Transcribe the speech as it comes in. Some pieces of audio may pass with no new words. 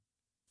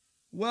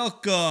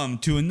Welcome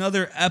to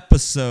another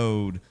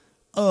episode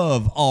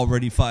of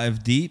Already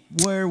Five Deep,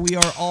 where we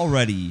are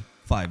already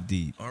five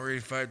deep. Already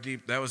five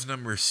deep. That was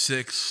number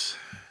 6.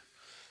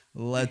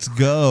 Let's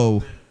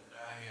go.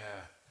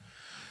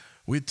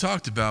 We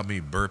talked about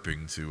me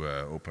burping to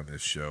open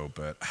this show,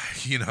 but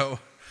I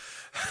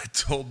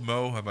told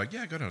Mo, I'm like,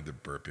 yeah, go down to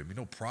burp him.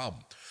 No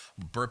problem.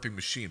 I'm a burping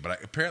machine,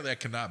 but apparently I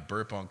cannot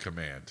burp on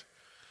command.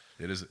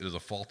 It is a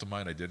fault of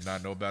mine. I did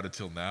not know about it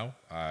till now.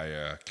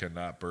 I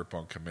cannot burp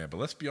on command. But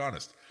let's be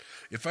honest.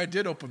 If I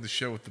did open the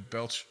show with the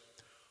belch,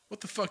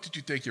 what the fuck did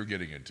you think you were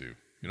getting into?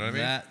 You know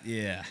what I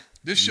mean?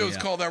 This show is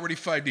called Already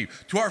 5 Deep.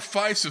 To our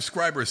 5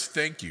 subscribers,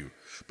 thank you.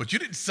 But you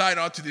didn't sign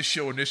on to this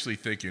show initially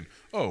thinking,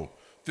 oh,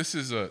 this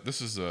is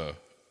a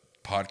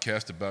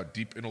podcast about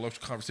deep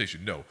intellectual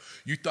conversation. No.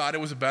 You thought it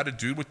was about a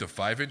dude with the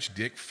 5-inch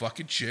dick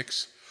fucking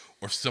chicks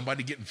or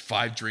somebody getting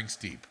 5 drinks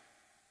deep.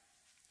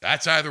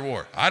 That's either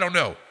or. I don't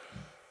know.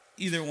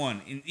 Either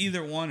one. And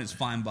either one is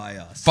fine by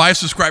us. 5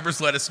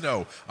 subscribers, let us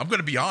know. I'm going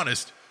to be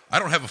honest. I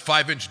don't have a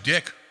 5-inch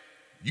dick.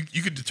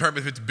 You can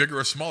determine if it's bigger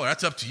or smaller.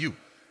 That's up to you.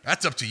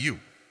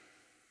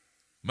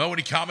 Mo,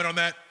 any comment on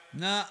that?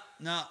 Nah.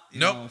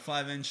 Nope.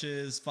 5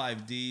 inches,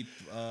 5 deep.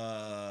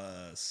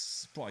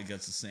 Probably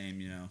gets the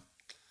same,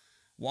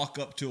 Walk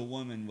up to a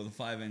woman with a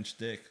 5-inch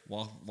dick.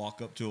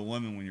 Walk up to a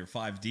woman when you're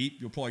 5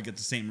 deep. You'll probably get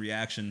the same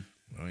reaction.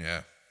 Oh,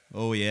 yeah.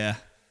 Oh, yeah.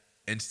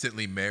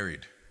 Instantly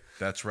married.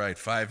 That's right.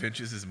 5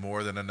 inches is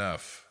more than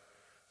enough.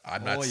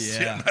 I'm not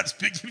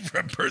speaking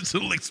from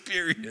personal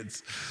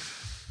experience.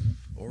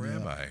 Or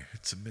am I?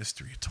 It's a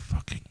mystery. It's a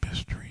fucking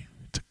mystery.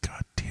 It's a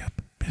goddamn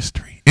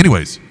mystery.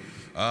 Anyways,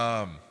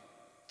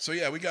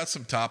 we got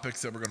some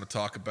topics that we're going to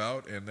talk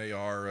about, and they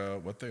are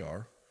what they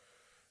are.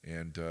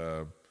 And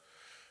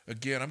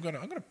again, I'm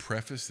gonna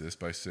preface this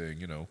by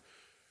saying,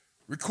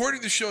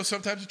 recording the show is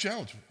sometimes a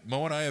challenge.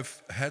 Mo and I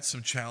have had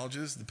some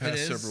challenges the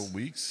past several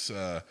weeks.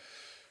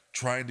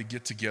 Trying to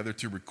get together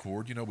to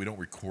record. We don't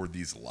record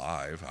these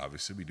live.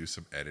 Obviously, we do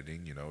some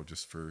editing,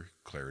 just for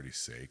clarity's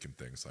sake and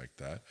things like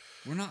that.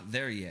 We're not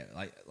there yet.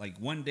 Like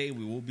one day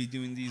we will be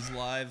doing these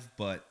live,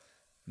 but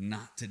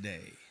not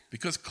today.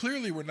 Because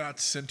clearly we're not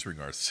centering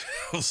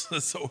ourselves.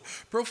 So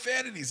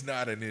profanity's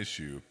not an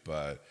issue,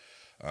 but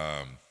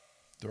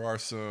there are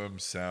some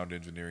sound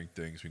engineering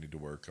things we need to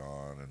work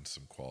on and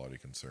some quality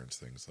concerns,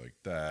 things like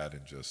that.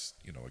 And just,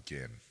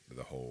 again,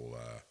 the whole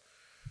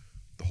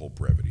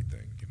brevity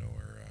thing,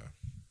 or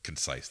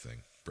concise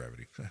thing.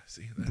 Brevity.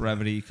 See that?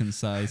 Brevity,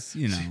 concise,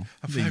 See,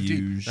 the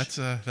usual.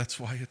 That's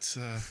why it's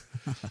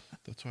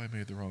that's why I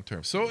made the wrong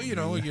term. So,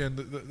 again,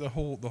 the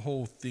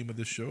whole theme of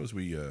this show is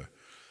we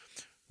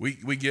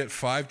get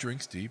 5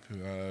 drinks deep.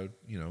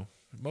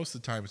 Most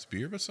of the time it's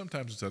beer, but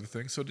sometimes it's other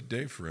things. So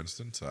today, for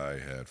instance, I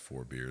had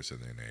 4 beers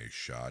and then a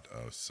shot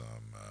of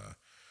some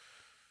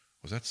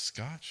was that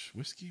Scotch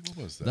whiskey? What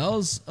was that? That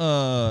was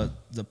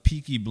the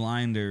Peaky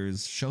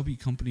Blinders Shelby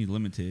Company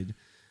Limited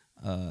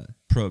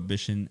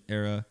Prohibition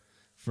era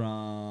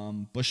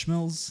from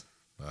Bushmills.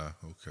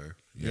 Okay.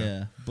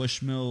 Yeah.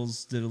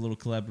 Bushmills did a little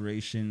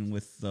collaboration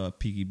with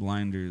Peaky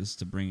Blinders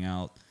to bring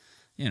out,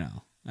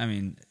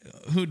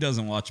 who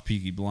doesn't watch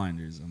Peaky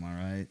Blinders? Am I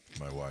right?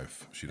 My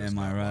wife. She does Am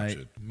not I right? watch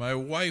it. My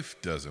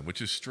wife doesn't,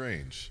 which is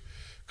strange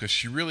because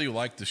she really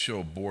liked the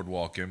show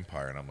Boardwalk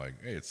Empire. And I'm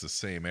like, hey, it's the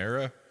same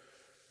era.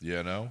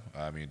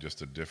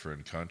 Just a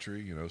different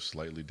country,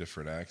 slightly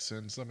different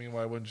accents.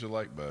 Why wouldn't you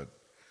like? But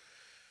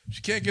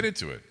she can't get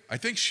into it. I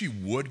think she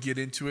would get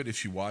into it if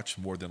she watched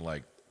more than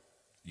a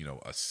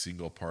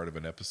single part of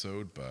an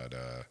episode. But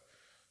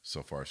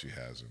so far she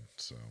hasn't.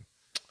 So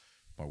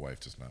my wife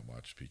does not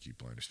watch Peaky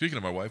Blinders. Speaking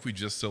of my wife, we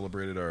just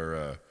celebrated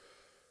our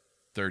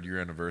 3rd year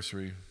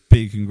anniversary.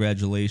 Big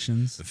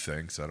congratulations.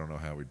 Thanks. I don't know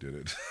how we did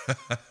it.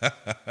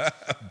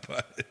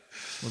 But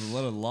with a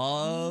lot of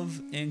love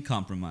and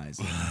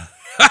compromising.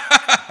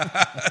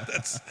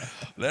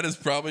 That is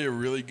probably a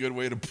really good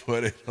way to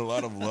put it. A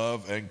lot of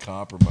love and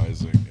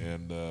compromising.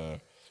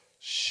 And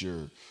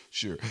sure.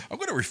 I'm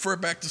going to refer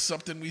back to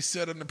something we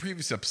said in the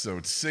previous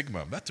episode,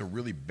 Sigma. That's a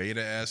really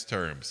beta-ass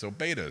term. So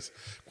betas,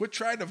 quit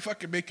trying to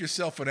fucking make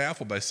yourself an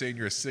alpha by saying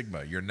you're a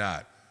Sigma. You're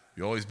not.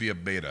 You'll always be a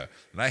beta.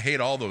 And I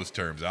hate all those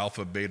terms.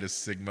 Alpha, beta,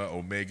 sigma,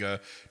 omega,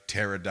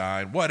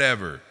 pterodyne,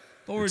 whatever.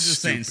 But we're just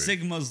saying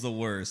Sigma's the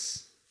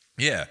worst.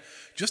 Yeah.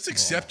 Just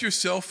accept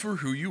yourself for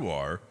who you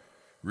are.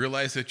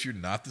 Realize that you're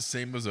not the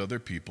same as other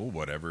people,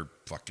 whatever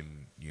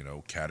fucking,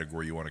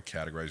 category you want to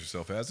categorize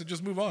yourself as, and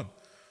just move on.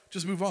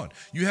 Just move on.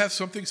 You have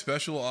something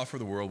special to offer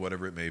the world,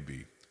 whatever it may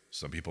be.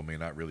 Some people may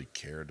not really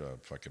care to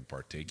fucking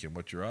partake in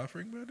what you're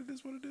offering, but it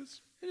is what it is.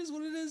 It is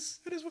what it is.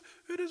 It is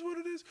what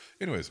it is.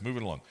 Anyways,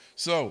 moving along.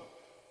 So,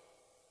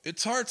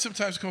 it's hard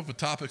sometimes to come up with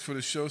topics for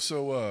this show.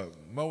 So,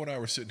 Mo and I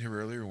were sitting here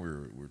earlier, and we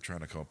were trying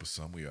to come up with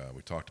some. We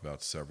talked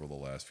about several of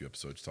the last few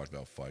episodes. Talked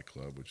about Fight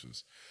Club, which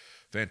is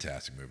a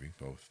fantastic movie.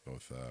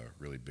 Both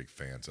really big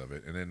fans of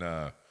it. And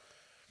then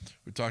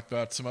we talked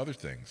about some other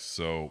things.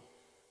 So,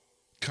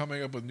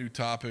 coming up with new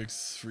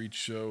topics for each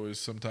show is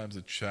sometimes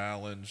a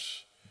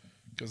challenge.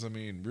 Because,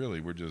 really,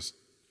 we're just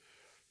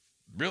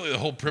Really, the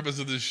whole premise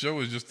of this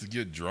show is just to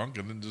get drunk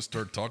and then just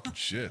start talking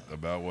shit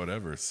about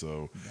whatever.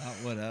 So, Not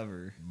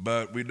whatever.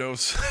 but we know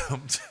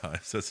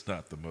sometimes that's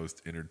not the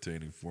most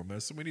entertaining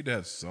format, so we need to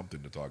have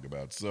something to talk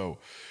about. So,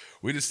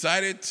 we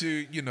decided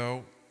to,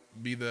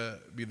 be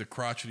the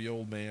crotchety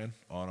old man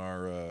on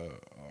our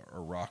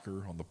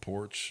rocker on the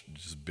porch,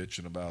 just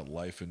bitching about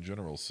life in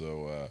general.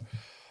 So,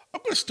 I'm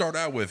going to start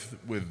out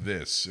with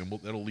this, and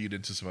that'll lead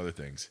into some other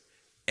things.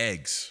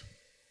 Eggs.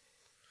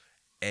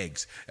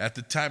 At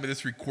the time of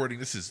this recording,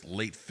 this is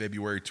late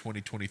February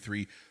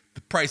 2023.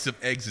 The price of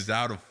eggs is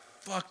out of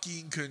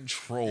fucking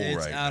control right now.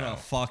 It's out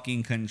of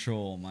fucking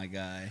control, my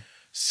guy.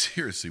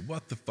 Seriously,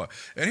 what the fuck?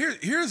 And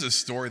here's a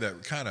story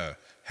that kind of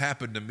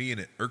happened to me,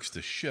 and it irks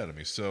the shit out of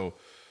me. So,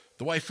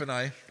 the wife and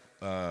I,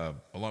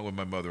 along with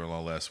my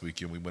mother-in-law last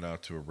weekend, we went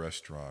out to a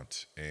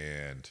restaurant,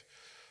 and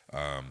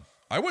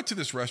I went to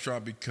this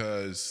restaurant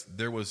because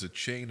there was a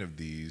chain of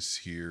these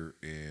here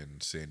in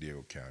San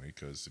Diego County.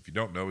 Because if you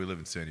don't know, we live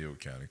in San Diego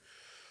County.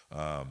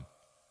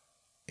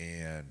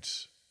 And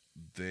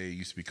they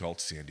used to be called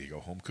San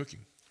Diego Home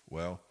Cooking.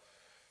 Well,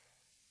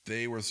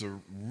 there was a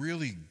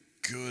really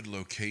good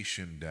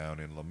location down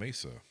in La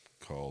Mesa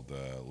called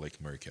Lake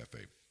Mary Cafe.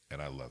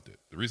 And I loved it.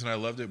 The reason I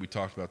loved it, we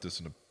talked about this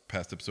in a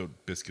past episode,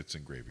 biscuits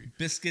and gravy.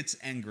 Biscuits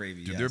and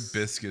gravy, Dude, yes.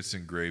 their biscuits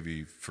and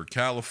gravy for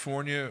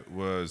California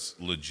was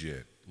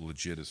legit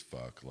as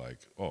fuck. Like,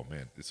 oh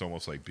man, it's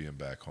almost like being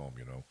back home,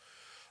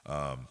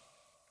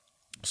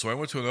 So I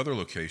went to another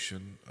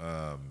location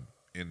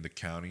in the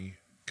county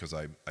because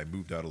I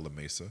moved out of La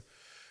Mesa,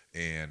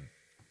 and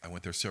I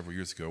went there several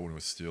years ago when it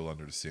was still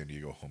under the San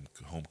Diego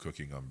home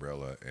cooking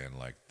umbrella, and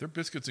like their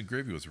biscuits and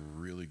gravy was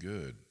really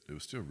good. It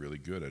was still really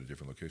good at a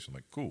different location. I'm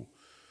like, cool.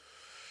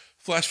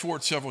 Flash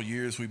forward several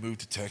years, we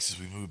moved to Texas,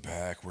 we moved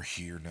back, we're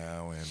here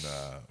now,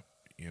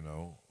 and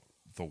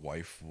the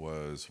wife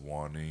was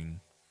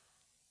wanting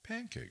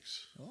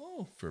pancakes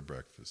for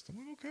breakfast. I'm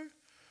like, okay,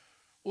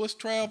 well, let's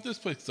try out this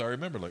place. 'Cause I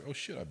remember, like, oh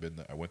shit,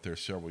 I went there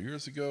several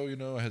years ago.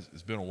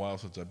 It's been a while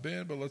since I've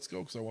been, but let's go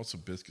because I want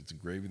some biscuits and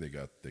gravy. They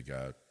got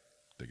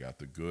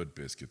the good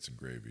biscuits and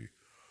gravy.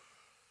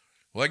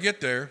 Well, I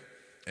get there,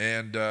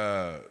 and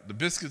the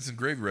biscuits and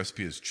gravy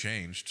recipe has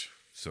changed,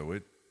 so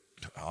it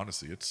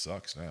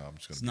sucks now. I'm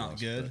just gonna. It's not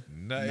good.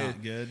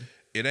 Not good.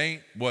 It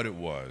ain't what it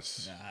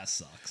was. Nah, that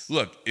sucks.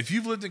 Look, if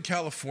you've lived in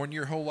California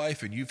your whole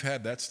life and you've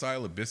had that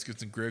style of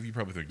biscuits and gravy, you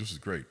probably think this is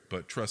great.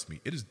 But trust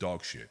me, it is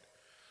dog shit.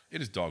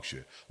 It is dog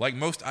shit. Like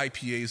most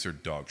IPAs are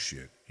dog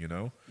shit,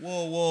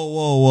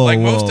 Whoa. Like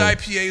most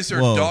IPAs are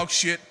dog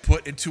shit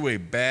put into a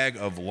bag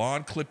of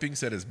lawn clippings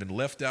that has been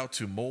left out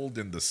to mold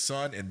in the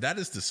sun, and that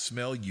is the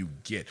smell you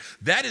get.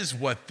 That is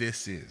what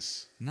this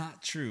is.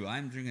 Not true.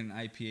 I'm drinking an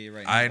IPA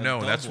right now. I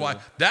know. That's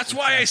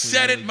why I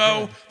said it,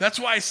 Mo. Good. That's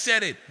why I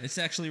said it. It's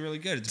actually really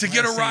good. It's to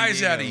get a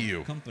rise out of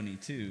you. Company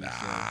too. So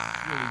it's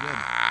really good.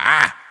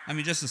 I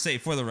mean, just to say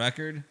for the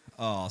record,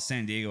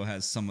 San Diego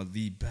has some of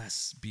the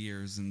best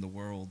beers in the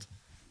world.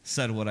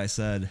 Said what I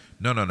said.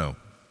 No.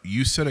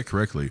 You said it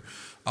correctly.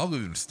 I'll go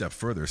even a step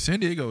further.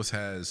 San Diego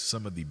has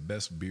some of the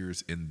best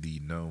beers in the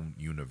known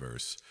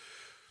universe.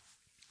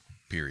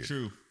 Period.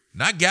 True.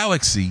 Not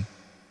galaxy.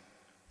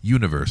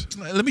 Universe.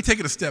 Let me take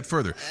it a step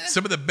further.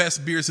 Some of the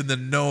best beers in the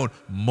known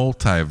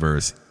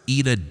multiverse.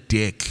 Eat a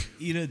dick.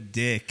 Eat a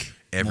dick.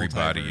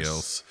 Everybody Multiverse.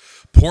 else.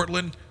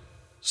 Portland,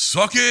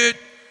 suck it.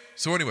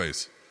 So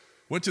anyways,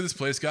 went to this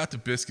place, got the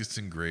biscuits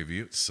and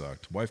gravy. It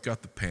sucked. Wife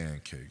got the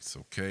pancakes,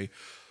 okay?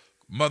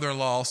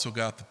 Mother-in-law also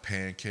got the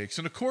pancakes.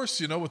 And of course,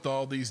 with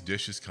all these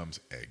dishes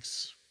comes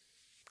eggs.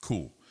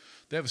 Cool.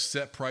 They have a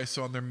set price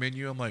on their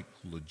menu. I'm like,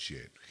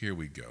 legit. Here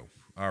we go.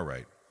 All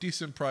right.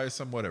 Decent price,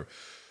 whatever.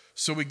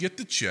 So we get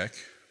the check,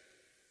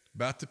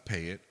 about to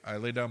pay it. I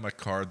lay down my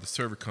card. The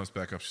server comes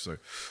back up. She's like,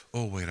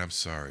 oh, wait, I'm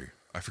sorry.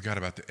 I forgot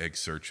about the egg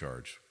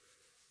surcharge.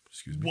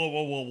 Excuse me?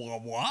 Whoa,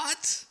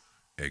 what?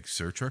 Egg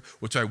surcharge?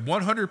 Which I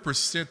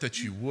 100%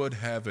 that you would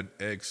have an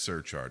egg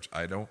surcharge.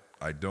 I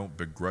don't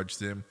begrudge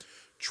them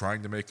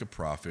trying to make a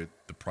profit.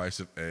 The price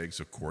of eggs,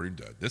 according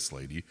to this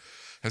lady,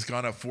 has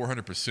gone up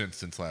 400%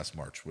 since last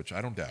March, which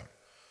I don't doubt.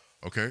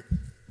 Okay?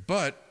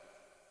 But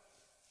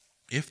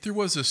if there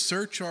was a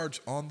surcharge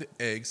on the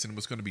eggs and it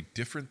was going to be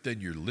different than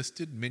your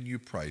listed menu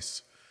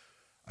price,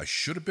 I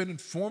should have been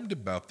informed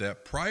about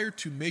that prior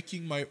to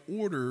making my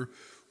order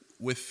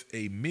with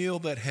a meal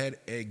that had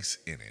eggs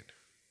in it.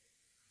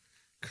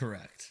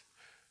 Correct.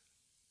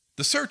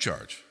 The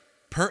surcharge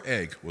per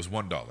egg was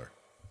 $1.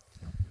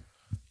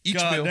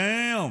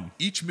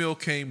 Each meal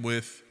came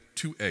with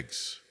 2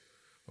 eggs.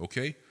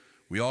 Okay?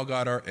 We all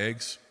got our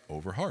eggs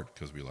over hard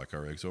because we like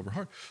our eggs over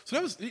hard.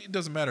 So it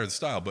doesn't matter the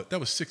style, but that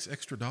was $6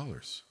 extra.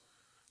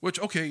 Which,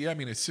 okay, yeah, I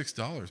mean, it's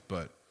 $6,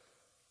 but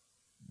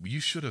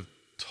you should have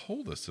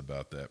told us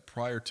about that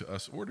prior to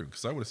us ordering,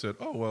 because I would have said,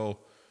 oh,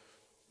 well,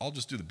 I'll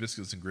just do the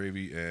biscuits and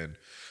gravy, and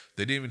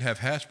they didn't even have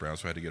hash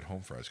browns, so I had to get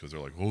home fries because they're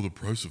like, oh, the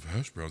price of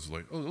hash browns is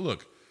like, oh,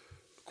 look,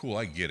 cool,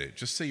 I get it.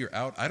 Just say you're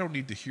out. I don't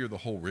need to hear the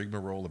whole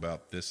rigmarole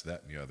about this,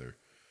 that, and the other.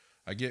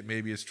 I get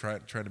maybe it's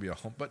trying to be a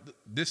home, but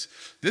this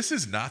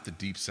is not the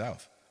Deep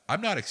South.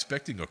 I'm not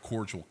expecting a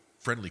cordial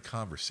friendly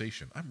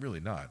conversation. I'm really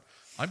not.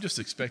 I'm just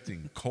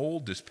expecting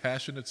cold,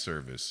 dispassionate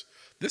service.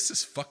 This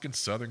is fucking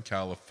Southern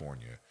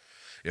California.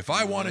 If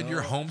I wanted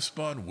your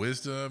homespun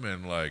wisdom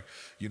and like,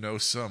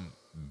 some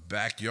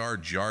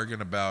backyard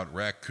jargon about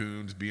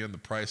raccoons being the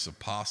price of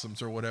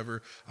possums or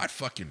whatever,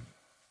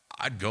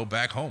 I'd go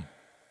back home,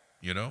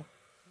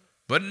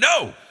 But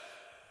no,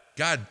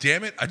 God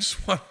damn it! I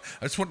just want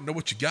to know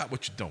what you got,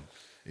 what you don't.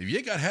 If you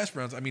ain't got hash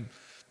browns, I mean,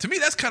 to me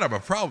that's kind of a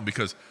problem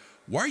because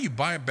why are you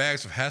buying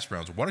bags of hash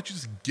browns? Why don't you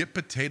just get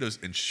potatoes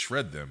and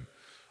shred them?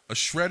 A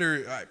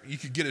shredder, you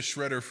could get a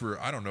shredder for,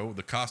 I don't know,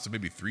 the cost of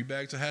maybe 3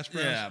 bags of hash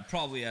browns. Yeah,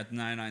 probably at the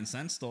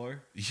 99-cent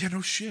store. Yeah,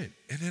 no shit.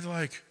 And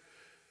then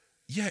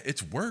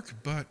it's work,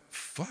 but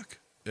fuck.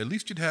 At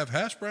least you'd have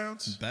hash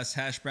browns. Best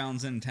hash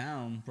browns in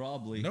town,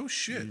 probably. No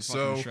shit. You're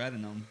So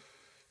shredding them.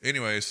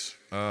 Anyways,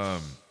 I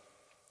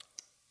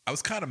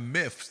was kind of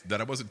miffed that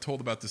I wasn't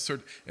told about this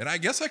certain, and I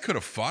guess I could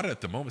have fought it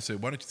at the moment. Say,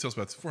 why don't you tell us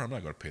about this before? I'm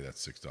not going to pay that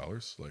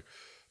 $6.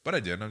 But I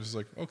didn't. I'm just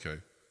like, okay,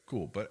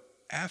 cool. But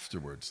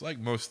afterwards, like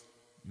most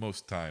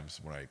times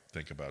when I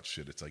think about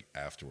shit, it's like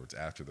afterwards,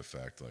 after the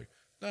fact, like,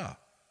 nah,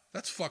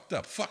 that's fucked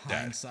up. Fuck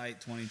that.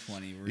 Hindsight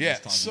 2020. We're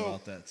just talking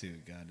about that too.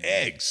 Goddamn.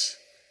 Eggs.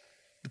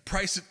 The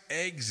price of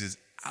eggs is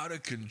out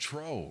of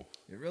control.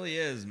 It really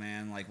is,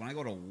 man. Like when I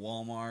go to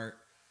Walmart,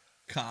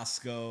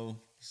 Costco,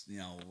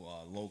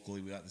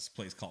 locally we got this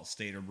place called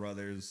Stater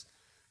Brothers.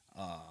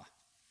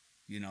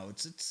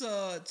 It's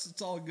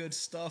all good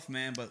stuff,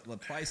 man. But the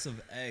price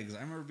of eggs,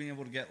 I remember being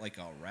able to get like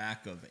a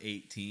rack of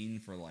 18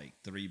 for like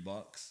 $3.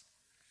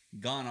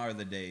 Gone are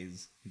the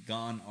days.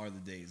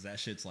 That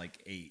shit's like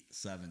 8,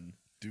 7.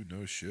 Dude,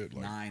 no shit.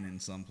 9 in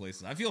some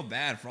places. I feel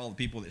bad for all the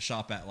people that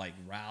shop at like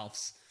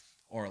Ralph's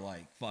or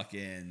like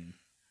fucking,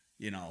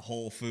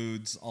 Whole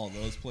Foods, all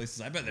those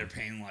places. I bet they're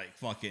paying like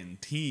fucking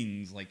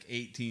teens, like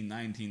 $18,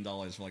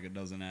 $19 for like a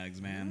dozen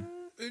eggs, man.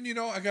 And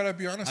I gotta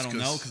be honest. I don't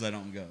know because I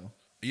don't go.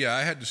 Yeah,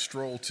 I had to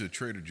stroll to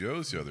Trader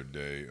Joe's the other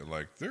day, and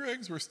like their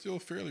eggs were still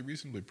fairly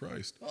reasonably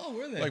priced. Oh,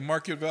 were they? Like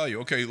market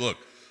value. Okay, look.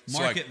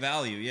 Market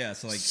value, yeah.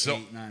 So like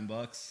 $8, $9.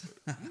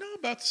 No,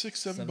 about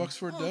 $6, $7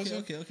 for a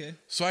dozen. Okay.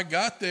 So I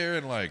got there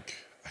and I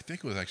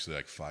think it was actually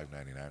like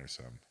 $5.99 or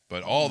something.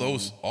 But all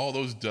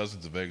those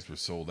dozens of eggs were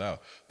sold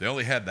out. They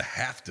only had the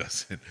half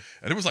dozen,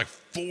 and there was like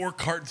 4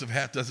 cartons of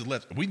half dozen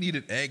left. We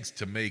needed eggs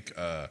to make.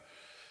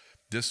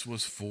 This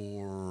was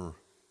for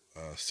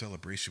a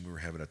celebration we were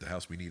having at the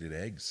house. We needed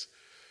eggs,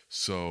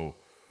 so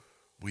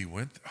we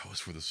went. Oh, it was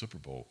for the Super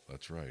Bowl.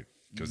 That's right,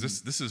 because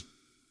this is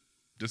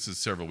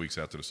several weeks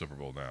after the Super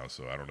Bowl now,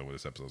 so I don't know when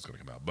this episode is going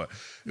to come out. But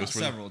it was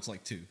several. It's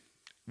like 2.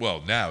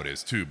 Well, now it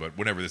is 2, but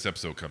whenever this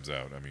episode comes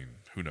out, I mean,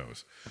 who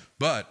knows?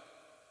 But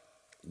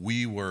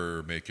we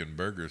were making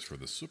burgers for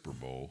the Super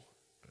Bowl,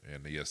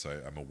 and yes,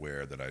 I'm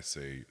aware that I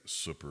say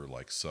super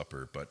like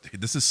supper, but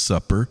this is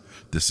supper.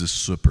 This is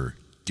super.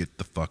 Get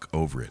the fuck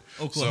over it.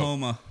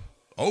 Oklahoma.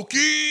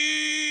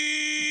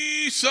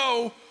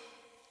 So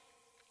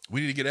we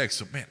need to get eggs.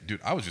 So, man,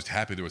 dude, I was just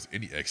happy there was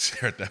any eggs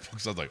there at that point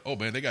because I was like, oh,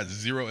 man, they got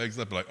 0 eggs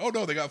left. But like, oh,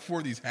 no, they got 4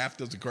 of these half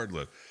dozen cartons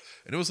left.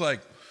 And it was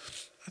like,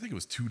 I think it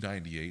was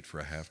 $2.98 for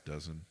a half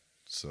dozen.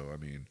 So, I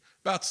mean,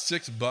 about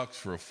 $6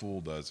 for a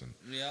full dozen.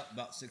 Yeah,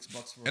 about $6 for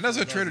a full dozen. And I was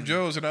at Trader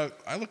Joe's, and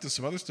I looked at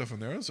some other stuff in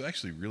there. It was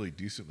actually really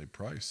decently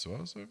priced. So I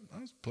was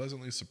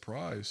pleasantly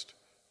surprised.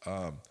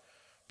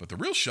 But the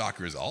real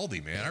shocker is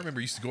Aldi, man. I remember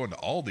I used to go into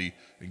Aldi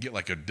and get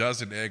like a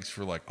dozen eggs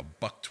for like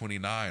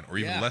 $1.29 or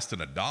even less than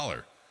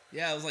 $1.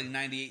 Yeah, it was like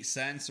 98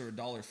 cents or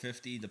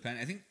 $1.50,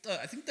 depending.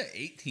 I think the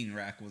 18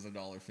 rack was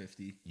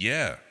 $1.50.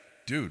 Yeah,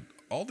 dude.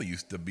 Aldi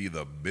used to be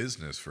the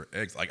business for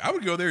eggs. Like, I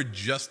would go there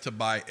just to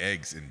buy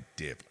eggs and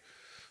dip.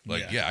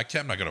 Like,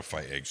 I'm not going to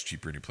fight eggs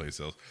cheaper anyplace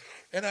else.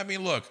 And I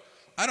mean, look,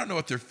 I don't know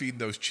what they're feeding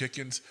those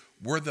chickens.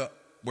 Were the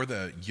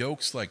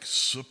yolks like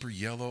super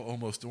yellow,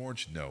 almost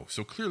orange? No.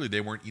 So clearly they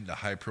weren't eating a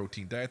high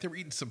protein diet. They were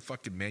eating some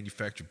fucking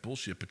manufactured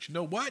bullshit. But you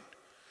know what?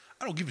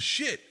 I don't give a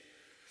shit.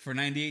 For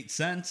 98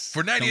 cents?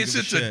 For 98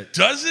 cents a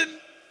dozen?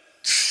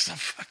 The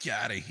fuck you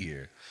out of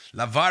here.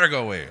 La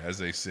Vargo way, as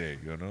they say,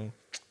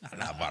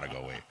 La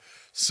Vargo way.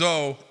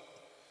 So,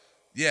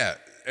 yeah,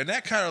 and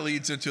that kind of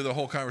leads into the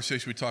whole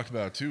conversation we talked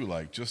about, too,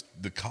 like just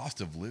the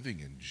cost of living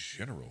in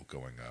general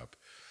going up.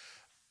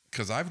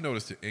 Because I've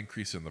noticed an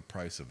increase in the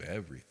price of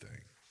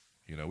everything.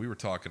 We were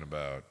talking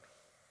about...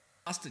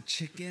 Cost of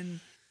chicken?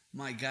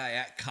 My guy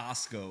at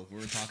Costco, we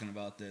were talking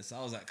about this.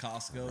 I was at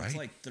Costco. Right? It's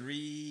like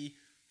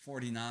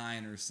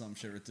 $3.49 or some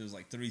shit. It was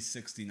like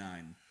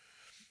 $3.69.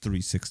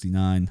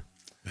 $3.69.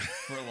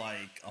 For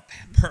like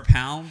per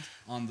pound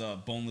on the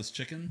boneless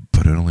chicken.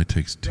 But it only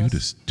takes two to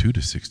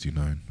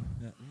 69.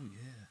 Yeah. Oh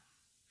yeah.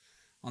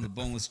 On the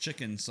boneless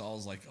chicken, so I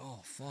was like,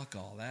 oh fuck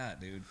all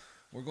that, dude.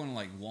 We're going to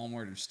like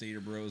Walmart or Stater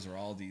Bros or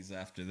Aldi's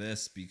after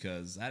this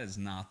because that is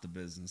not the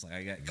business.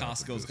 Like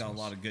Costco's got a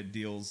lot of good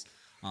deals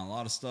on a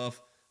lot of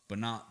stuff, but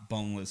not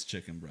boneless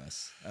chicken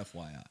breasts.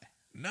 FYI.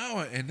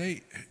 No,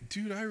 and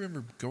dude, I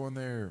remember going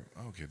there.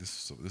 Okay,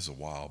 this is a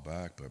while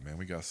back, but man,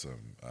 we got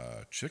some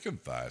chicken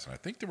thighs, and I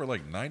think they were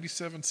like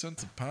 97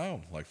 cents a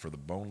pound, like for the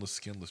boneless,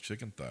 skinless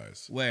chicken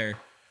thighs. Where?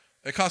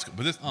 At Costco.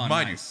 But this, Oh,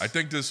 mind nice. you, I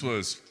think this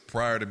was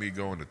prior to me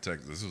going to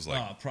Texas. This was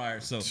like prior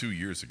 2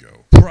 years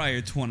ago.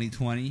 prior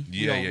 2020.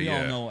 We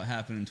all know what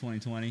happened in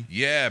 2020.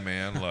 Yeah,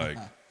 man. Like,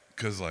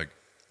 because like,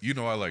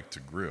 I like to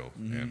grill,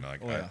 and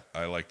like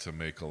I like to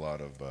make a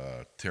lot of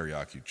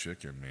teriyaki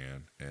chicken,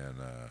 man, and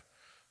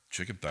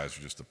chicken thighs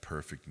are just the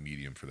perfect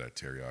medium for that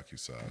teriyaki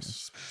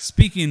sauce.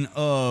 Speaking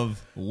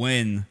of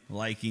Win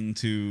liking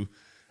to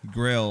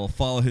grill,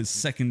 follow his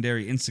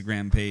secondary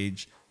Instagram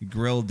page,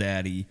 Grill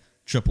Daddy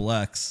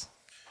XXX.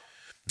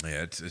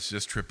 Yeah, it's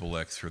just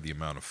XXX for the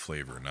amount of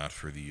flavor, not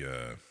for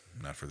the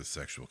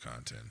sexual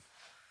content.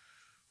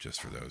 Just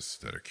for those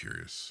that are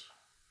curious,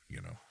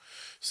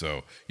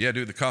 So yeah,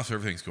 dude, the cost of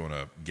everything's going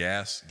up.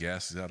 Gas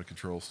is out of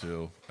control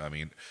still. I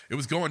mean, it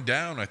was going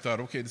down. I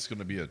thought, okay, this is going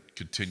to be a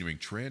continuing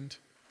trend.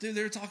 Dude,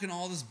 they're talking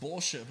all this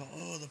bullshit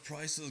about, the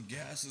price of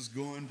gas is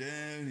going down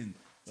and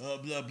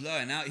blah, blah.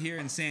 And out here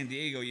in San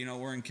Diego,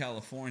 we're in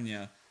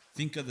California.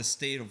 Think of the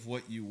state of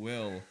what you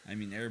will. I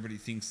mean, everybody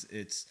thinks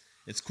it's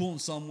cool in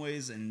some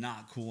ways and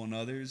not cool in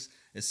others,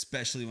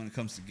 especially when it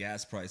comes to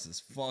gas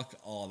prices. Fuck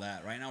all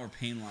that. Right now we're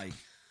paying like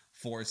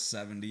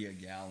 $4.70 a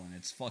gallon.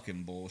 It's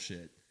fucking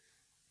bullshit.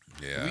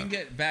 Yeah. If we can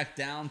get back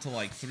down to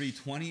like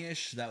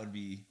 $3.20-ish, that would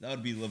be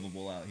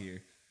livable out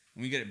here.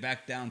 When we get it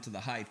back down to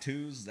the high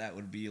twos, that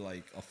would be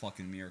like a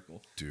fucking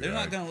miracle. Dude, they're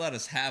not gonna let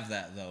us have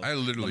that though. I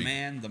literally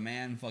the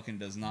man fucking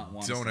does not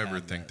want. Don't us to ever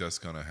have think that. that's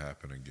gonna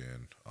happen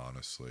again.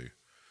 Honestly,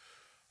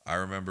 I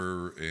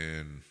remember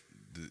in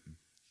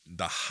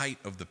the height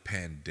of the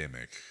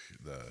pandemic,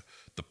 the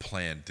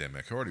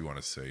plandemic. I already want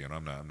to say, and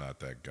I'm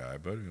not that guy,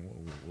 but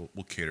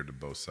we'll cater to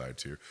both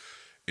sides here.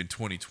 In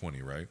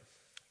 2020, right?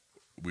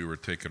 We were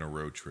taking a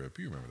road trip.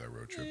 You remember that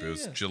road trip? Yeah, it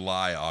was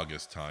July,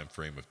 August time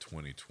frame of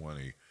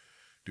 2020.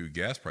 Dude,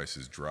 gas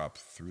prices dropped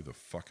through the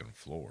fucking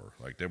floor.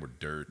 Like, they were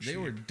dirt cheap. They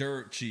were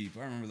dirt cheap.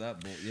 I remember that.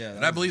 Yeah,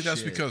 and I believe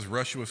that's because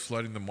Russia was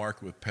flooding the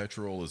market with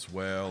petrol as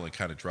well and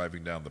kind of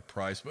driving down the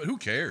price. But who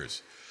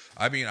cares?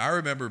 I mean, I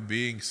remember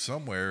being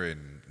somewhere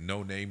in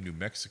no-name New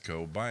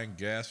Mexico buying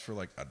gas for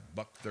like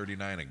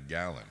 $1.39 a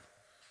gallon.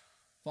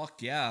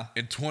 Fuck yeah.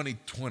 In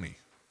 2020.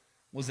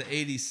 Was it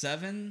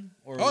 87?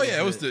 Or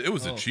it was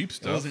the cheap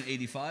stuff. It wasn't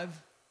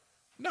 85?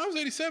 No, it was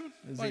 87.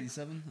 It was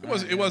 87?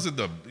 It wasn't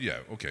the,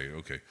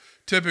 okay.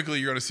 Typically,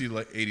 you're going to see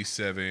like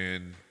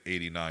 87,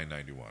 89,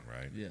 91,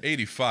 right? Yeah.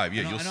 85,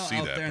 you'll see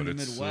out that, there but in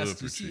the it's Midwest,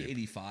 super you see cheap.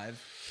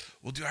 85.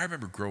 Well, dude, I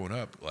remember growing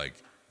up, like,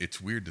 it's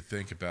weird to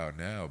think about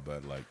now,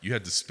 but like, you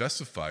had to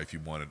specify if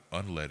you wanted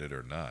unleaded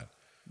or not.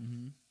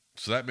 Mm-hmm.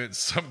 So that meant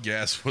some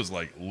gas was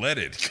like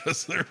leaded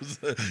because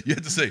you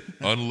had to say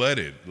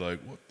unleaded.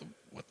 Like,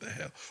 what the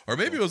hell? Or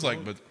maybe it was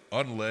like, but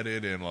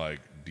unleaded and like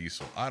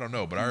diesel. I don't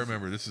know, but I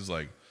remember this is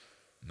like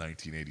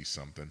 1980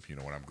 something,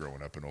 when I'm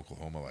growing up in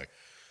Oklahoma, like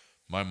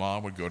my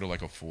mom would go to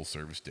like a full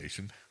service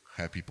station,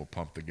 have people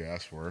pump the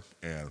gas for her,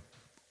 and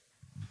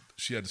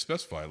she had to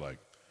specify like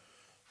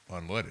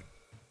unleaded,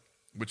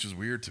 which is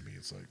weird to me.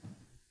 It's like,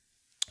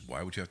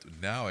 why would you have to?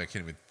 Now I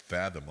can't even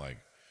fathom like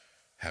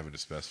having to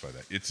specify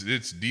that.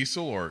 It's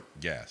diesel or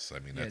gas. I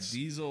mean, that's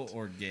diesel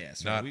or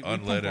gas, not right?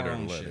 unleaded or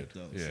leaded. Shit,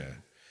 though, yeah. So.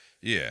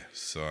 Yeah,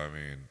 so I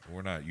mean,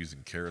 we're not using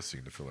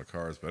kerosene to fill our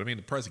cars, but I mean,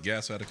 the price of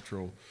gas out of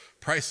control.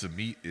 Price of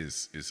meat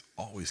is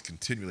always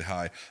continually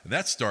high, and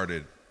that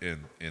started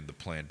in the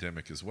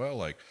pandemic as well.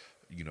 Like,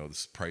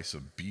 this price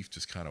of beef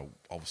just kind of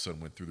all of a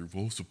sudden went through the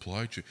whole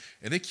supply chain,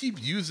 and they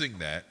keep using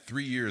that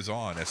 3 years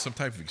on as some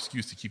type of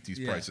excuse to keep these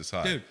prices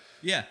high. Dude,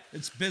 yeah,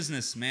 it's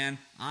business, man.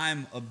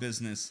 I'm a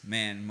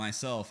businessman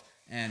myself,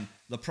 and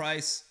the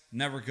price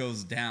never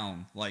goes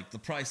down. Like, the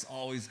price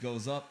always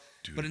goes up,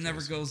 but it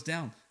never goes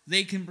down.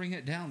 They can bring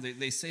it down.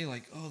 They say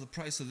like, the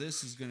price of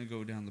this is going to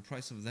go down. The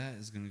price of that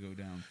is going to go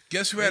down.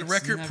 Guess who had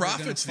record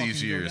profits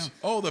these years?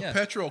 The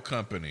petrol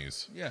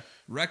companies. Yeah,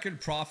 record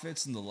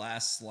profits in the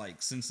last,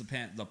 like, since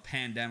the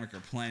pandemic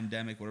or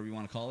plandemic, whatever you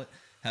want to call it,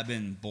 have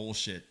been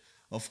bullshit.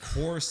 Of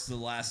course, the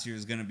last year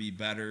is going to be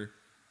better.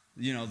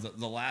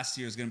 The last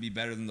year is going to be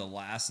better than the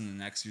last, and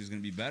the next year is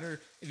going to be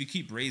better. If you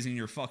keep raising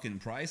your fucking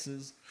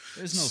prices,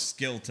 there's no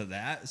skill to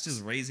that. It's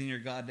just raising your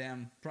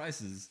goddamn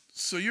prices.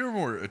 So you're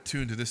more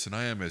attuned to this than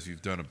I am, as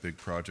you've done a big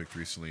project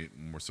recently,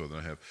 more so than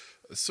I have.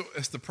 So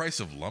has the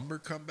price of lumber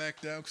come back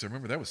down? Because I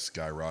remember that was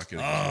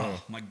skyrocketing.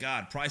 Oh, my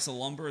God. Price of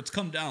lumber, it's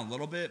come down a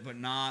little bit, but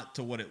not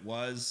to what it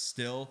was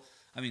still.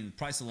 I mean, the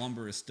price of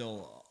lumber is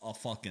still a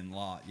fucking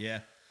lot, yeah.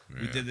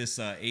 We did this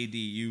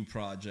ADU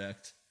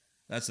project.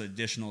 That's an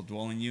additional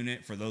dwelling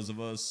unit for those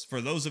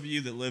of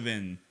you that live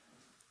in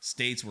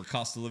states where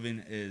cost of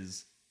living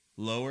is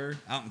lower.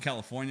 Out in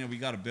California, we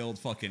got to build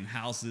fucking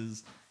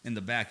houses in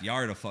the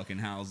backyard of fucking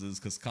houses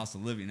because cost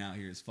of living out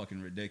here is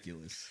fucking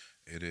ridiculous.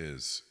 It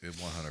is. It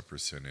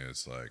 100%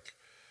 is. Like,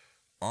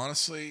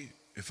 honestly,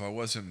 if I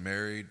wasn't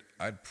married,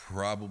 I'd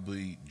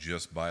probably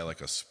just buy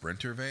like a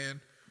Sprinter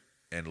van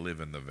and live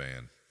in the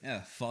van.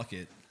 Yeah, fuck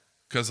it.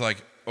 Because,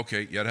 like,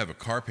 okay, you got to have a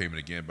car payment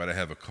again, but I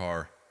have a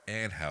car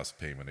and house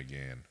payment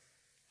again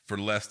for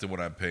less than what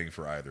I'm paying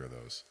for either of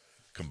those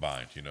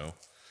combined,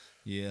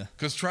 Yeah.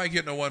 Because try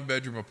getting a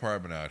 1-bedroom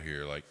apartment out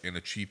here, like in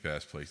a cheap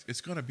ass place.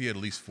 It's going to be at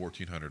least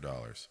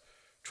 $1,400.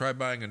 Try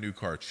buying a new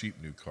car,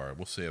 cheap new car.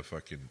 We'll say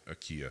a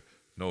Kia.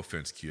 No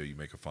offense, Kia, you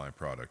make a fine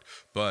product,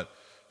 but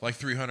like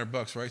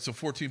 $300, right? So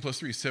 14 plus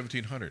 3 is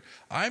 1,700.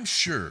 I'm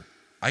sure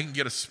I can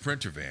get a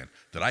Sprinter van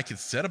that I can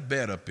set a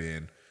bed up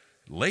in,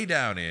 lay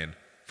down in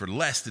for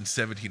less than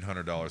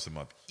 $1,700 a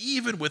month,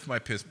 even with my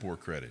piss poor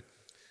credit.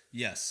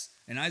 Yes.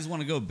 And I just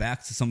want to go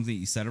back to something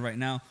you said right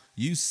now.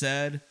 You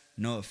said,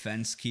 no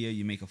offense, Kia,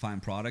 you make a fine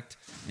product.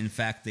 In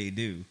fact, they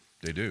do.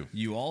 They do.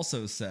 You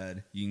also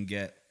said you can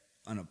get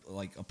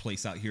a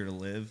place out here to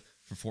live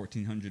for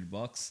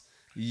 $1,400.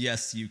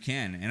 Yes, you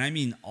can. And I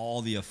mean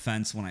all the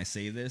offense when I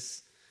say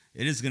this.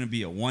 It is going to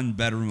be a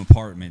 1-bedroom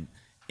apartment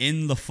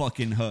in the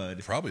fucking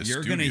hood. Probably a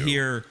You're studio. going to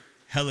hear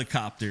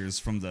helicopters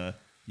from the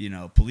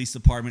police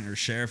department or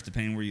sheriff,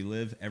 depending where you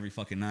live, every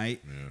fucking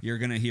night. Yeah. You're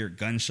going to hear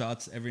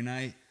gunshots every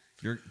night.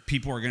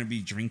 People are going to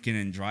be drinking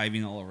and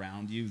driving all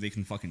around you. They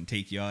can fucking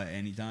take you out at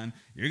any time.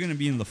 You're going to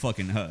be in the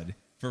fucking hood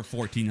for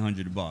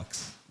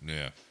 $1,400.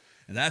 Yeah.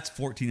 And that's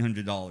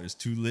 $1,400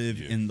 to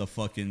live in the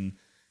fucking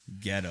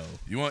ghetto.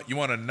 You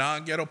want a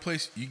non-ghetto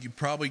place? You could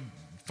probably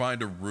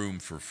find a room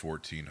for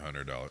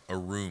 $1,400. A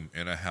room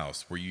in a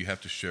house where you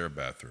have to share a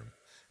bathroom.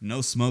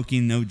 No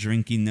smoking, no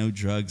drinking, no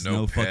drugs,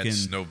 no pets, fucking...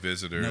 no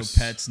visitors. No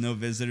pets, no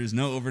visitors,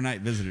 no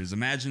overnight visitors.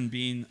 Imagine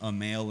being a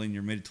male in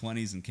your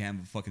mid-20s and can't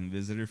have a fucking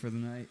visitor for the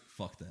night.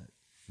 Fuck that.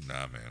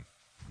 Nah, man.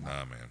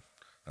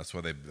 That's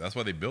why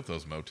they built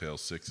those Motel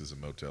 6s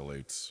and Motel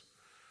 8s.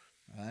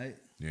 Right?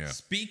 Yeah.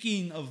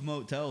 Speaking of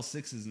Motel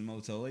 6s and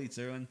Motel 8s,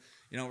 everyone,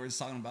 we're just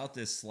talking about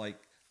this, like,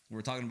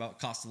 we're talking about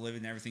cost of living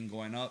and everything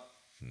going up.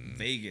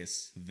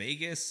 Vegas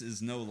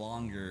is no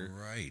longer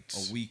a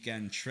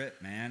weekend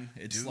trip, man.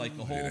 It's like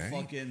a whole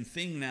fucking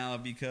thing now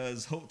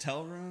because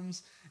hotel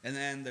rooms and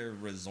then their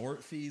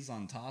resort fees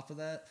on top of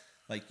that.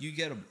 Like you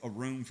get a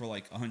room for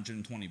like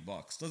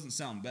 $120. Doesn't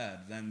sound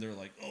bad. Then they're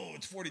like, oh,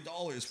 it's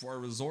 $40 for a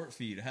resort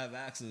fee to have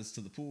access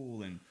to the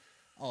pool and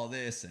all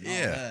this and all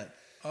that.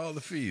 All the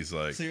fees,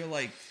 like. So you're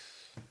like,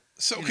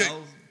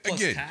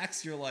 plus again,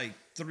 tax, you're like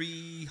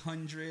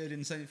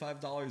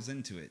 $375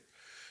 into it.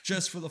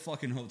 Just for the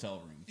fucking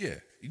hotel room. Yeah.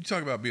 You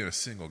talk about being a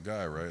single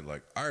guy, right?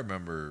 Like, I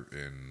remember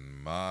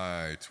in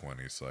my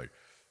 20s, like,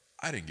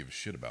 I didn't give a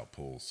shit about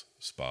pools,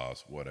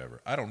 spas, whatever.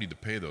 I don't need to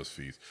pay those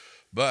fees.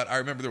 But I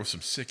remember there were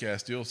some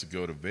sick-ass deals to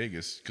go to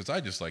Vegas because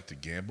I just like to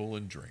gamble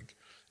and drink.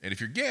 And if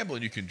you're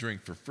gambling, you can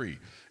drink for free.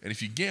 And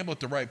if you gamble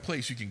at the right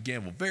place, you can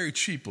gamble very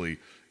cheaply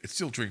and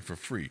still drink for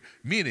free.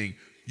 Meaning,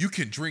 you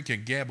can drink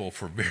and gamble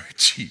for very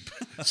cheap.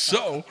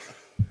 So...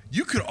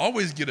 you could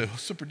always get a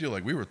super deal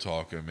like we were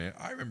talking, man.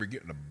 I remember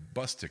getting a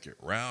bus ticket,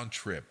 round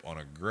trip on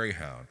a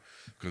Greyhound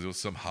because it was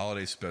some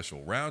holiday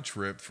special. Round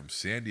trip from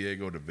San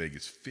Diego to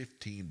Vegas,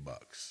 $15.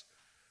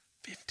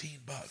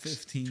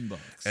 $15.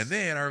 And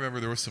then I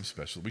remember there was some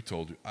special. We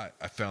told you, I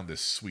found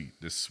this suite,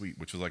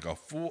 which was like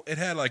it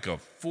had like a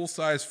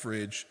full-size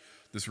fridge.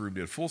 This room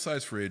did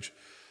full-size fridge,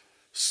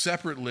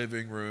 separate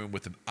living room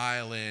with an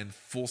island,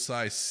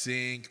 full-size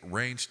sink,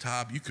 range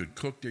top. You could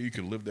cook there. You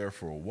could live there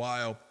for a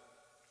while.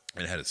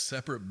 And it had a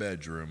separate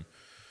bedroom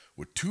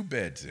with 2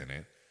 beds in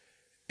it.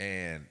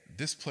 And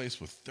this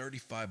place was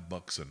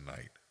 $35 a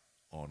night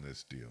on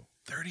this deal.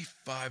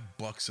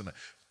 $35 a night.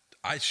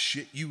 I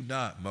shit you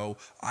not, Mo.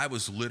 I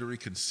was literally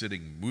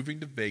considering moving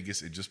to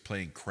Vegas and just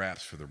playing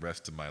craps for the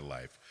rest of my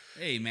life.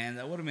 Hey, man,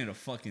 that would have made a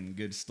fucking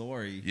good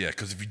story. Yeah,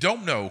 because if you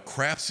don't know,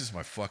 craps is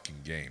my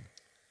fucking game.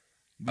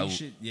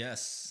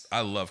 Yes.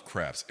 I love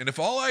craps. And if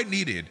all I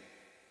needed...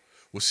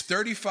 was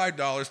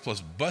 $35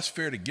 plus bus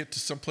fare to get to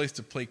some place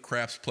to play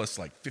craps plus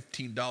like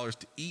 $15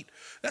 to eat.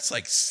 That's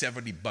like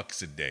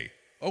 $70 a day.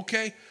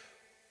 Okay?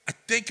 I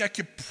think I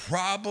could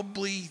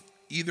probably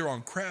either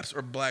on craps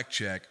or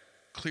blackjack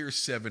clear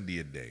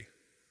 $70 a day.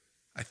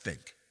 I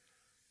think.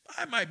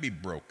 I might be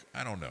broke.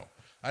 I don't know.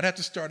 I'd have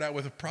to start out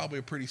with probably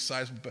a pretty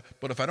sizable,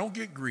 but if I don't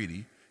get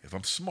greedy, if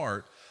I'm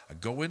smart, I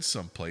go in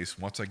someplace.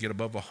 Once I get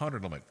above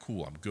 100, I'm like,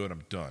 cool, I'm good,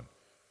 I'm done.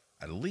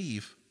 I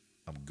leave,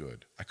 I'm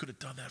good. I could have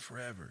done that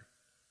forever.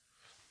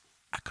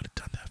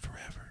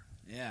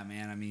 Yeah,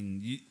 man. I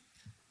mean,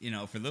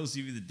 for those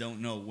of you that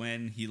don't know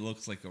Win, he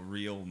looks like a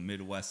real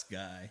Midwest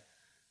guy.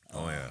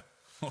 Oh, yeah.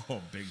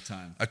 Oh, big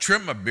time. I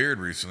trimmed my beard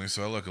recently,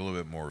 so I look a little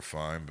bit more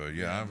refined. But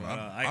yeah,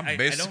 I'm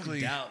basically...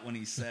 I don't doubt when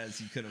he says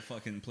he could have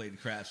fucking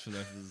played craps for the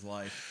rest of his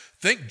life.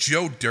 Think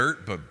Joe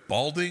Dirt, but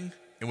balding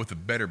and with a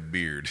better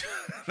beard.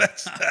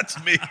 That's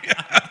me.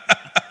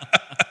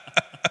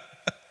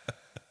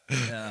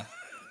 Yeah.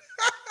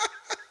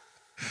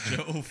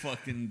 Joe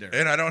fucking Dirt.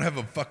 And I don't have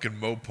a fucking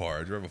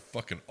Mopar. I drive a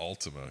fucking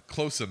Altima.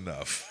 Close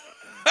enough.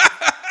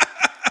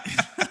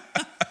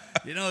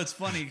 It's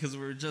funny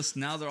because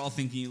now they're all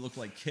thinking you look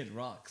like Kid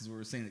Rock because we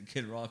were saying that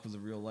Kid Rock was a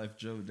real life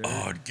Joe Dirt.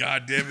 Oh,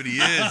 God damn it, he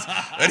is.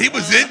 And he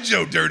was in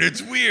Joe Dirt.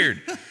 It's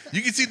weird.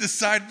 You can see the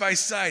side by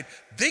side.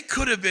 They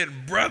could have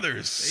been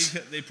brothers.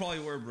 They probably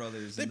were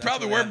brothers. They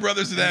probably were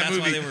brothers in that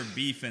movie. That's why they were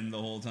beefing the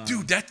whole time.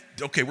 Dude,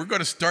 okay, we're going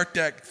to start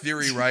that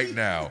theory right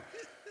now.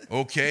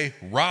 Okay,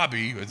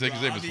 Robbie, I think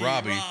his name was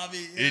Robbie.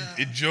 Yeah.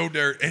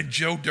 And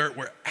Joe Dirt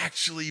were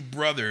actually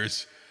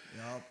brothers.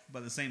 Yep,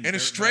 but the same. And a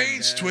dirtbag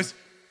strange dad. twist,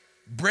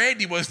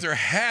 Brandy was their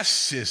half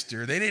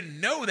sister. They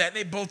didn't know that.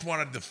 They both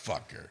wanted to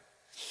fuck her.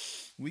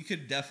 We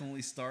could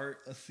definitely start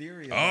a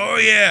theory. Oh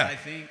yeah, I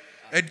think.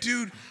 And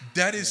dude,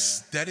 that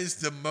is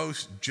the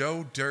most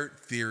Joe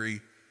Dirt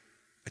theory,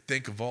 I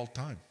think, of all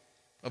time.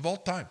 All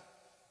time.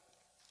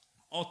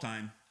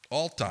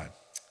 All time.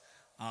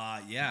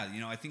 Yeah,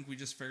 I think we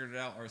just figured it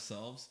out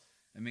ourselves.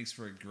 It makes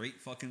for a great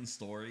fucking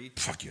story.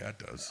 Fuck yeah, it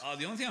does.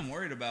 The only thing I'm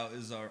worried about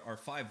is our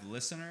 5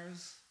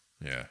 listeners.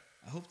 Yeah.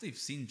 I hope they've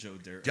seen Joe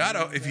Dirt.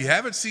 If you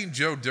haven't seen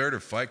Joe Dirt or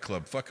Fight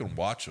Club, fucking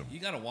watch them. You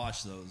gotta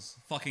watch those.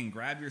 Fucking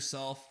grab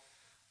yourself.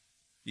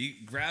 You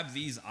grab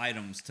these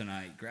items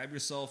tonight. Grab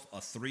yourself a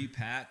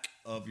 3-pack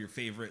of your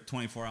favorite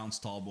 24-ounce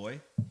tall boy.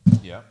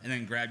 Yeah. And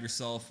then grab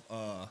yourself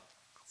a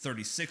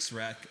 36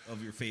 rack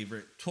of your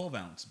favorite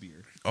 12-ounce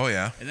beer. Oh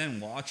yeah. And then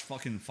watch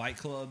fucking Fight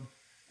Club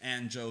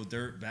and Joe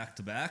Dirt back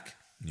to back.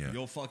 Yeah.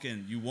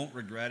 You won't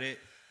regret it.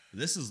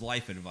 This is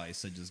life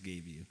advice I just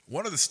gave you.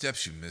 One of the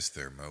steps you missed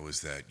there, Mo,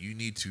 is that you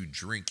need to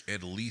drink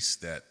at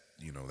least that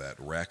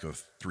rack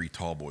of 3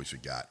 tall boys you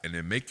got, and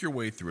then make your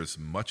way through as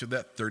much of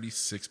that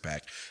 36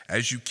 pack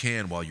as you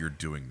can while you're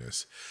doing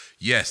this.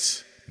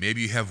 Yes,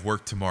 maybe you have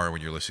work tomorrow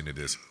when you're listening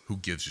to this. Who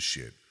gives a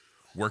shit?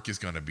 Work is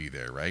going to be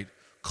there, right?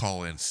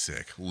 Call in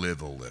sick.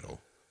 Live a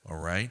little. All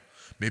right?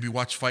 Maybe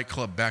watch Fight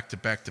Club back to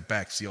back to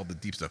back. See all the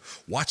deep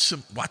stuff. Watch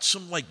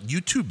some like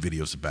YouTube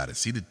videos about it.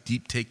 See the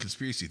deep take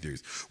conspiracy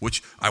theories,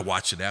 which I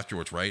watched it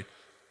afterwards, right?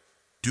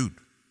 Dude,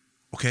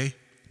 okay,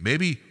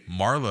 maybe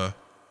Marla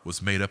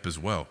was made up as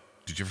well.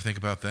 Did you ever think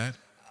about that?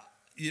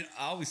 I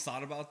always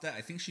thought about that.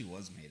 I think she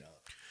was made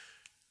up.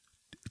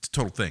 It's a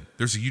total thing.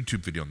 There's a YouTube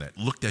video on that.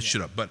 Look that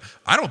shit up. But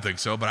I don't think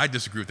so. But I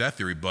disagree with that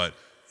theory. But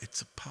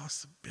it's a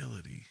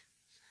possibility.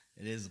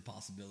 It is a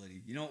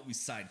possibility. You know what? We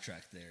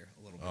sidetracked there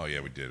a little bit. Oh,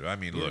 yeah, we did. I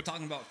mean, We were look.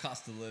 talking about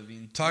cost of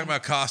living. Talking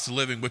about cost of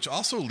living, which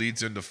also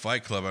leads into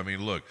Fight Club. I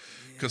mean, look,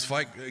 because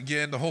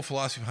the whole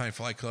philosophy behind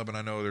Fight Club, and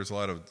I know there's a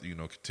lot of,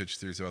 contentious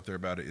theories out there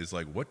about it, is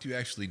like, what do you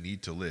actually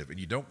need to live? And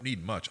you don't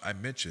need much. I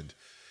mentioned,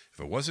 if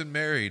I wasn't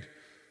married,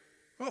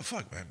 well,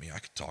 fuck, man, I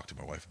could talk to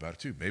my wife about it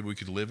too. Maybe we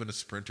could live in a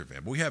Sprinter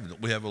van. But we have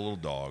a little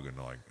dog, and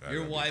like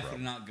Your wife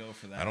would not go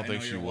for that. I don't think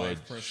know she your would.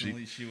 Wife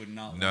personally, she would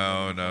not.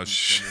 No,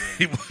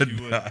 she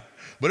would not.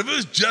 But if it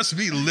was just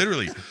me,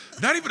 literally,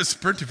 not even a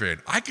Sprinter van,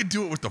 I could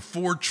do it with the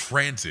Ford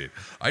Transit.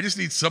 I just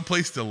need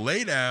someplace to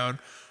lay down.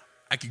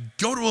 I can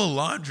go to a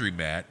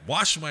laundromat,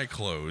 wash my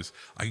clothes.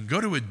 I can go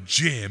to a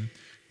gym,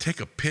 take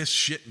a piss,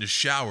 shit in the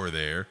shower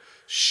there,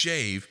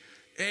 shave,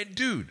 and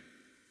dude,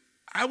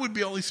 I would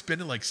be only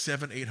spending like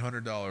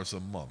 $700-800 a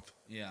month.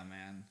 Yeah,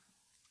 man.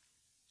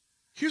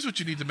 Here's what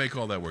you need to make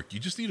all that work. You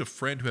just need a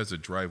friend who has a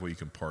driveway you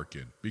can park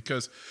in,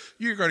 because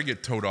you're going to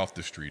get towed off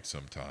the street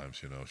sometimes,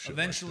 shit.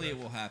 Eventually like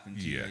it will happen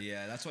to you.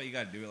 Yeah, that's why you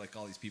got to do it. Like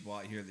all these people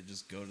out here that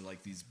just go to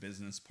like these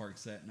business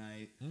parks at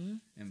night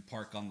and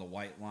park on the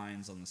white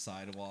lines on the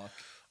sidewalk.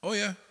 Oh,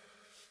 yeah.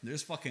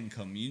 There's fucking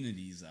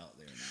communities out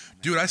there now,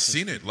 man. Dude, I've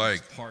seen it.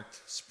 Like parked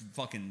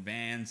fucking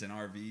vans and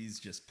RVs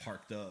just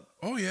parked up.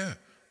 Oh, yeah.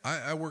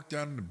 I work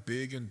down in a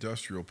big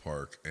industrial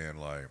park, and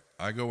like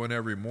I go in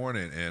every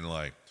morning, and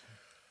like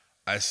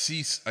I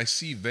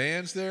see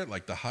vans there,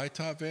 like the high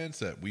top vans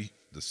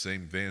the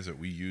same vans that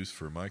we use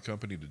for my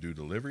company to do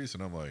deliveries,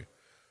 and I'm like,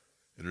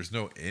 there's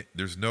no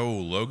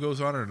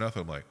logos on it or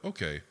nothing. I'm like,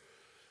 okay,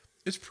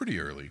 it's pretty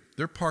early.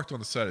 They're parked on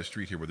the side of the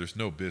street here where there's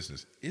no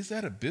business. Is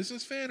that a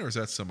business van or is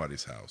that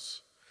somebody's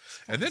house?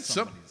 And then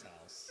somebody's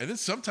house. And then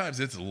sometimes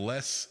it's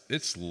less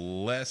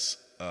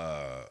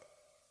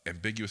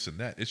ambiguous than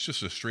that. It's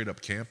just a straight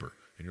up camper,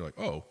 and you're like,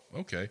 oh,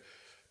 okay.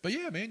 But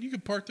yeah, man, you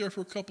can park there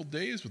for a couple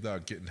days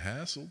without getting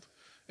hassled.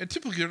 And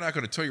typically, they're not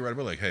going to tell you right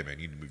away, like, hey, man,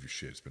 you need to move your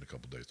shit. It's been a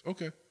couple days.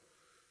 Okay,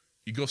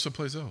 you go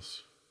someplace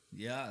else.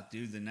 Yeah,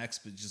 dude.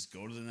 Just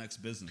go to the next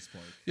business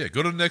park. Yeah,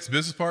 go to the next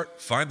business park.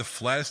 Find the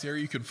flattest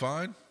area you can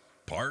find.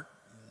 Park.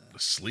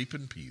 Sleep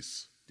in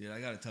peace. Dude, I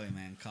gotta tell you,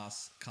 man,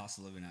 cost of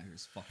living out here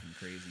is fucking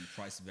crazy.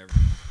 Price of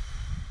everything.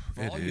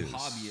 For all you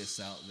hobbyists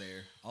out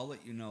there, I'll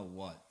let you know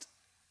what.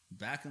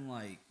 Back in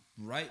like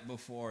right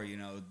before,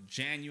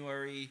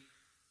 January,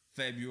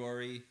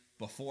 February,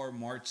 before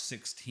March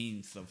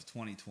 16th of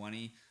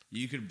 2020,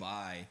 you could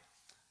buy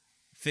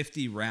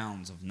 50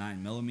 rounds of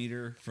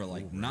 9mm for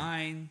like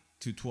 $9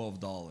 to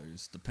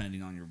 $12,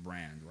 depending on your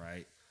brand,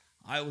 right?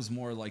 I was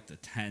more like the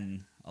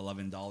 $10,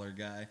 $11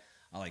 guy.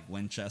 I like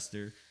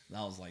Winchester.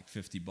 That was like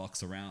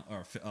 $50 a round,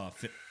 or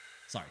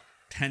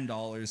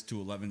 $10 to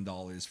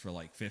 $11 for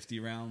like 50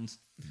 rounds.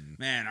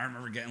 Man, I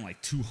remember getting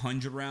like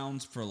 200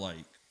 rounds for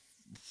like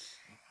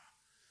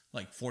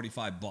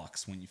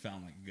 $45 when you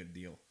found like a good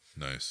deal.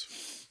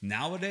 Nice.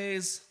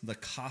 Nowadays, the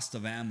cost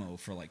of ammo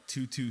for like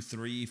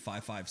 223,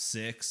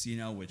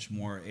 5.56,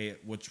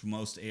 which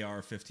most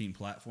AR-15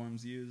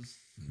 platforms use.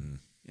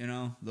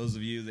 Those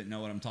of you that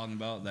know what I'm talking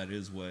about, that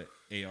is what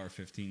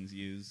AR-15s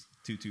use,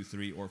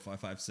 223 or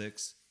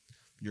 5.56,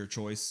 your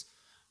choice.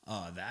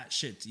 That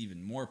shit's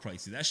even more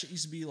pricey. That shit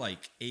used to be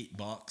like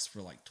 $8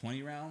 for like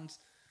 20 rounds.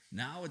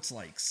 Now it's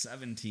like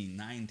 17,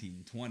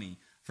 19, 20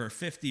 for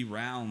 50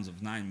 rounds of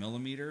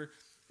 9mm.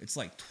 It's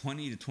like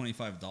 $20 to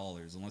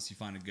 $25 unless you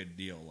find a good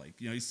deal. Like,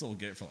 you still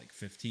get it for like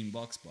 $15,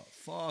 but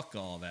fuck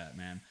all that,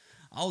 man.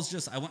 I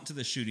went to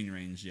the shooting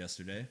range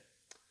yesterday.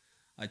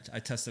 I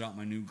tested out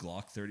my new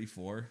Glock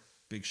 34.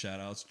 Big shout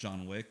outs,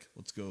 John Wick.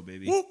 Let's go,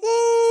 baby. Whoop,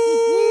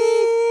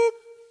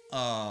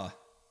 whoop.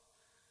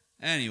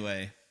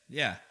 Anyway,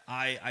 yeah,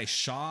 I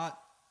shot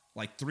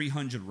like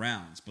 300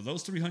 rounds, but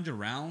those 300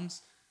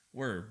 rounds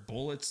were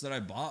bullets that I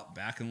bought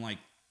back in like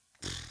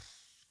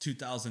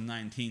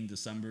 2019,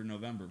 December,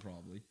 November,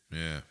 probably.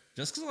 Yeah.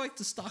 Just because I like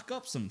to stock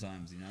up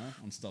sometimes,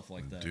 on stuff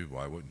like that. Dude,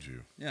 why wouldn't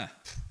you? Yeah.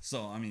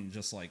 So, I mean,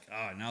 just like,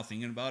 now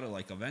thinking about it,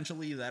 like,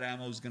 eventually that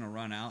ammo is going to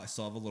run out. I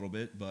still have a little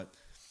bit, but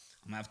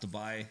I'm going to have to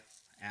buy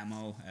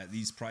ammo at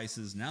these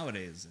prices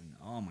nowadays. And,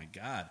 oh, my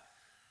God,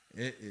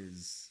 it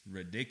is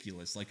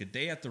ridiculous. Like, a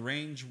day at the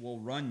range will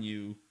run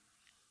you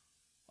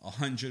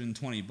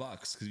 $120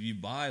 because if you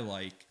buy,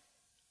 like,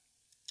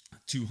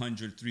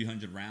 200,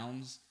 300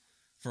 rounds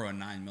for a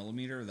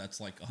 9mm, that's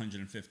like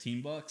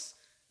 $115.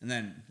 And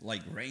then,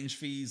 like, range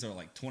fees are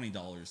like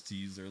 $20 to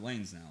use their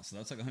lanes now. So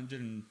that's like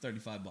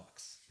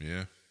 $135.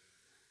 Yeah.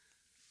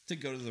 To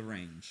go to the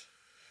range.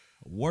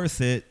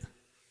 Worth it,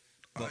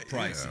 but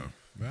pricey.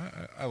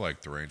 Yeah. I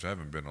like the range. I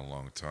haven't been in a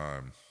long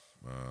time.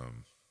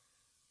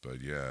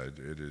 But, yeah,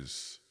 it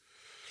is.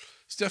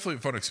 It's definitely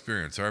a fun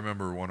experience. I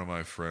remember one of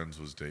my friends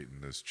was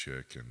dating this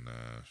chick, and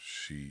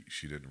she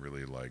didn't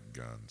really like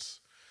guns.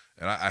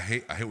 And I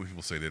hate when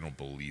people say they don't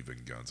believe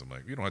in guns. I'm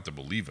like, you don't have to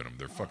believe in them.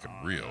 They're fucking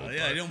real.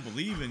 Yeah, I don't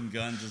believe in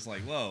guns. It's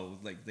like, whoa,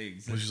 like they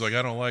exist. Well, she's like,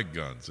 I don't like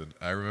guns. And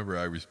I remember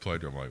I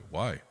replied to her, I'm like,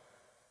 why?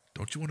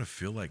 Don't you want to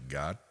feel like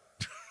God?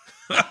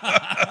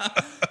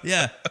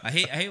 Yeah, I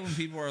hate when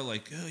people are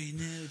like, oh,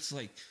 it's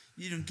like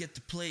you don't get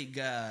to play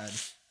God.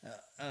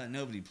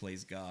 Nobody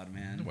plays God,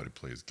 man. Nobody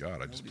plays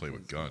God. I just play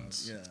with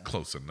guns. Yeah. It's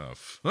close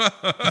enough.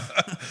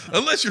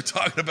 Unless you're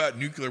talking about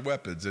nuclear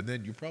weapons, and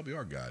then you probably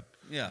are God.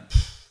 Yeah.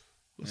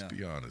 Let's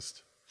be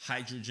honest.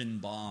 Hydrogen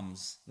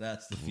bombs.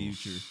 That's the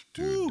future.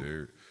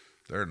 Dude,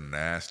 they're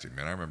nasty,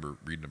 man. I remember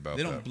reading about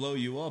that. They don't blow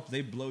you up.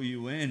 They blow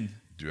you in.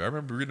 Dude, I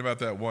remember reading about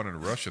that one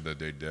in Russia that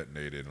they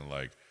detonated, and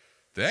like,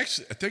 they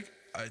actually,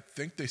 I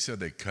think they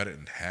said they cut it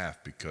in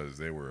half because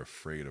they were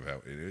afraid of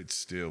how it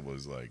still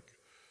was like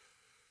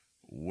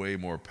way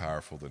more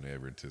powerful than they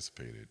ever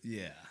anticipated.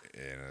 Yeah.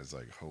 And I was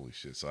like, holy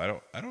shit. So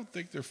I don't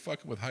think they're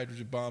fucking with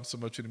hydrogen bombs so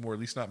much anymore, at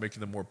least not making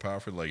them more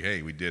powerful. Like,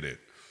 hey, we did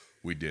it.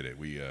 We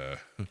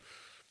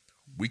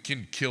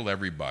can kill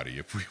everybody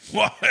if we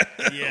want.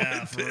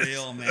 Yeah, for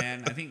real,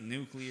 man. I think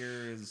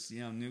nuclear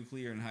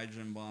and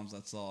hydrogen bombs,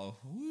 that's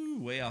all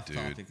way off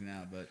topic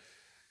now, but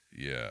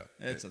yeah,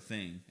 it's a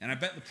thing. And I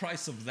bet the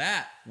price of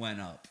that went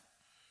up.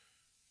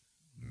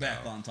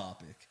 Back on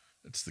topic.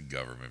 It's the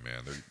government,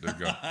 man.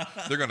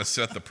 They're gonna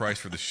set the price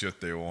for the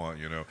shit they want,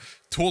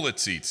 Toilet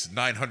seats,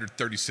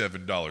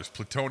 $937.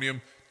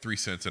 Plutonium, 3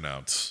 cents an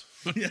ounce.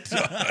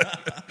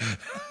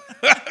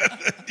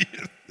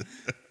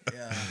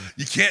 Yeah.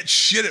 You can't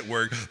shit at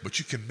work, but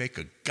you can make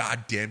a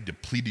goddamn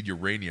depleted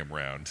uranium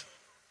round.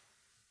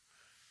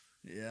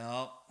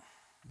 Yeah.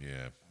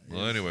 Yeah.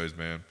 Well, anyways,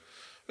 man,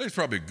 I think it's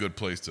probably a good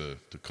place to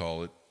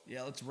call it.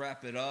 Yeah, let's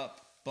wrap it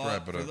up.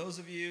 But for those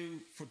of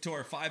you, to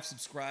our 5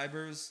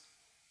 subscribers,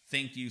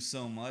 thank you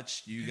so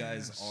much. You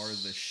guys are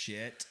the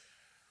shit.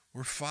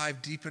 We're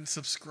 5 deep in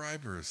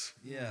subscribers.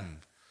 Yeah.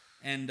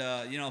 And,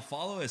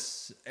 follow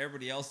us.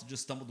 Everybody else that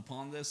just stumbled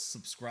upon this,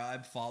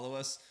 subscribe, follow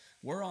us.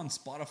 We're on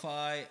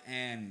Spotify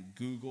and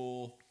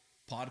Google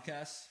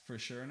Podcasts for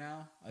sure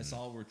now. I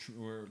saw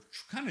we're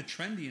kind of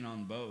trending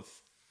on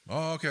both.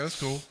 Oh, okay. That's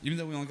cool. Even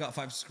though we only got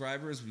 5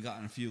 subscribers, we've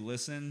gotten a few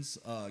listens.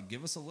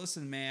 Give us a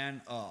listen,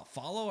 man.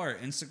 Follow our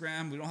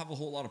Instagram. We don't have a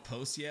whole lot of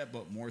posts yet,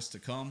 but more is to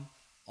come.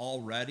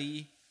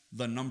 Already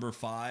the number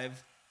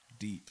 5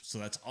 deep. So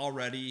that's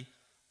already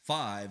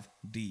 5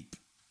 deep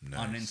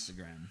on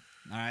Instagram.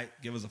 All right,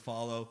 give us a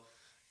follow.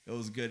 It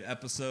was a good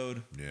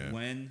episode. Yeah.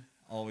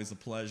 Always a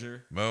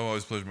pleasure. Mo,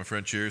 always a pleasure, my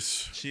friend.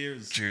 Cheers.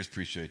 Cheers. Cheers.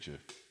 Appreciate you.